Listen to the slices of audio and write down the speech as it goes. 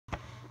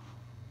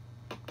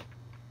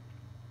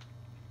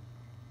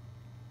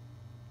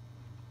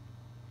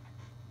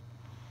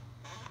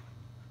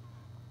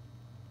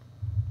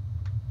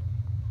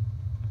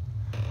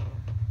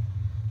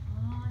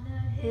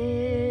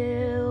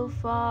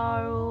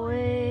far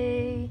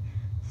away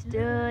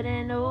stood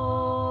an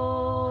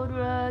old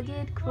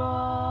rugged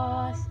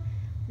cross,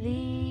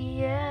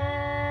 the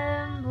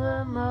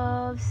emblem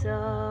of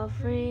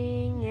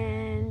suffering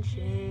and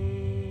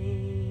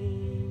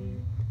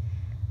shame.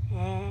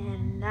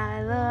 And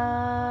I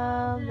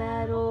love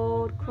that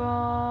old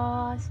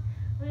cross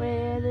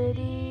where the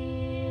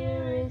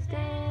dearest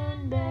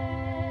and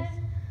best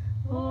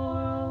for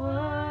a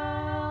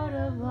world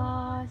of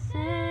lost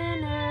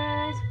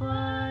sinners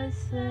was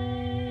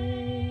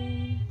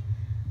slain.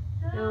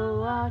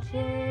 So I'll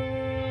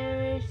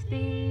cherish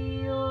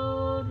the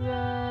old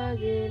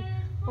rugged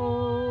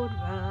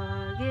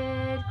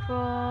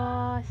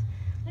cross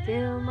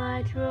till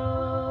my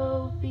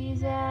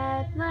trophies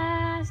at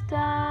last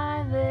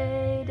I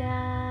lay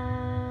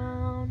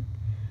down.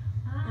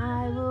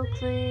 I will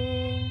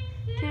cling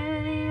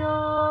to the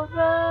old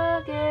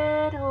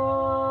rugged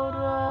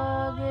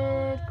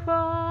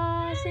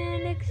cross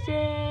and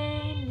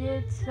exchange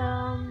it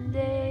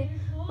someday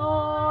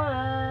for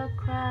a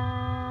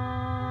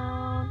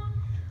crown.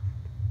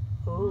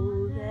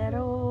 Oh, that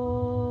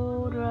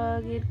old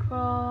rugged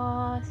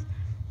cross,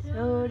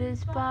 so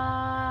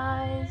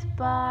despised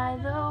by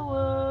the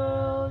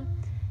world,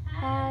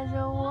 has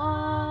a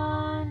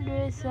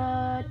wondrous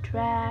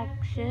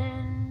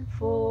attraction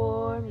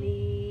for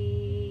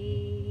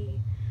me.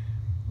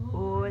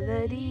 For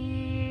the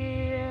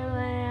dear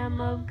Lamb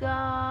of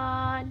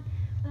God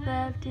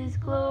left his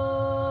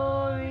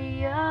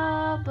glory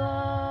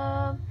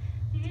above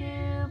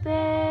to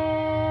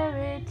bear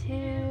it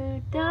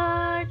to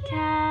dark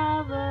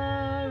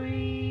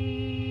Calvary.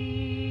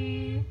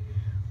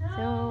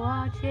 So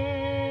I'll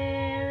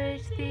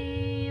cherish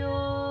the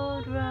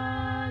old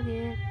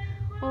rugged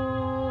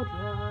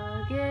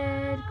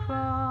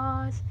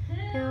cross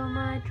till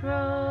my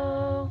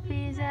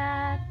trophies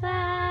at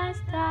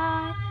last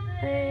I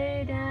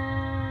lay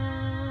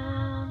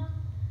down.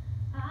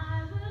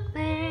 I will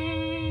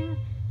cling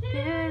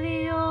to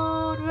the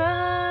old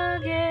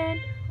rugged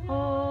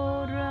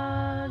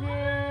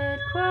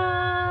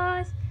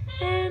cross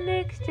and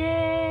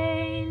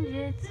exchange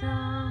it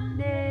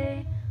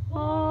someday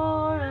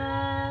for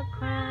a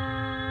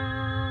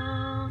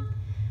crown.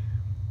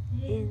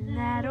 In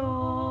that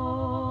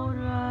old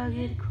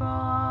rugged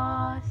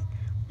cross,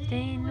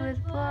 stained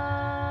with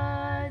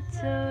blood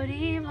so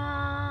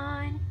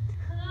divine,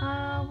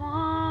 a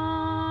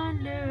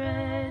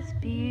wondrous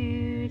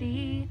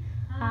beauty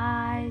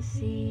I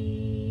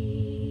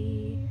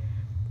see.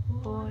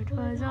 For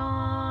 'twas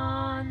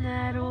on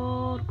that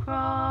old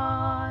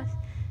cross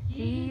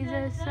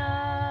Jesus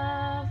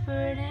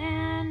suffered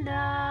and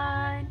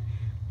died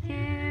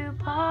to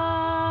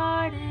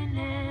pardon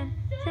and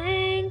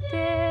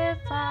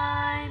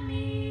sanctify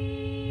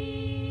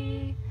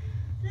me.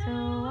 So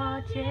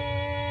I'll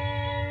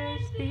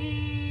cherish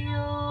the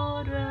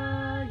old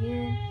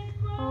rugged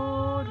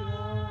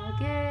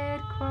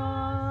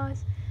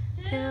cross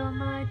till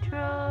my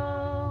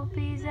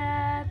trophies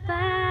at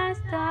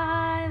last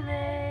I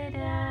lay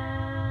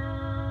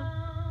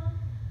down.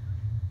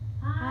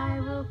 I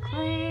will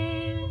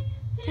cling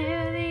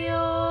to the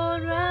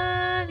old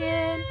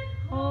rugged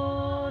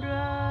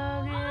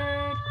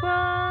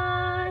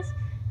cross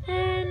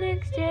and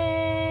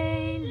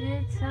exchange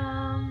it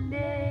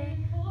someday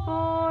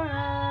for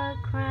a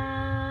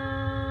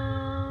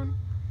crown.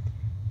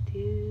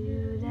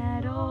 To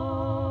that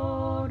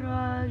old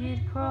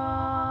rugged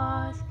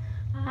cross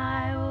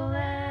I will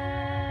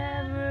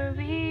ever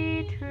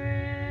be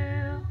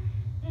true,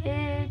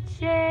 its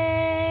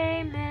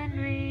shame and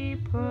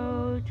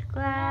reproach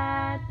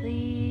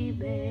gladly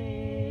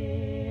bear.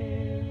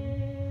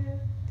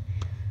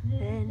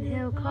 Then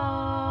he'll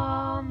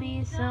call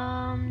me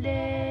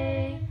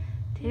someday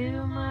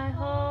to my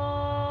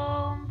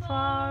home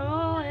far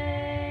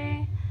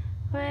away,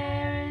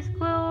 where his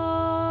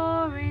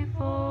glory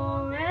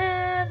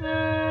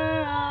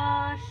forever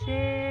I'll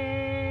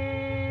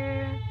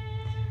share.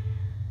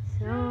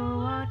 So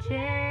I'll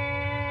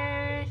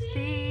cherish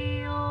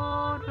the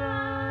old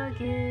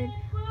rugged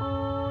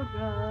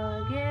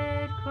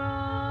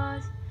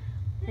cross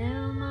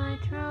till my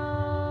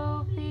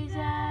trophies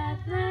at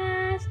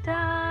last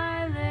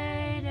I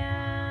lay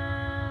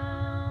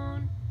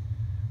down.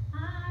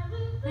 I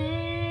will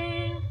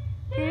cling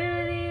to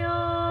the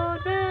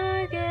old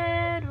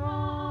rugged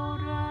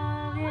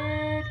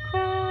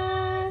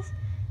cross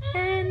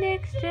and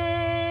exchange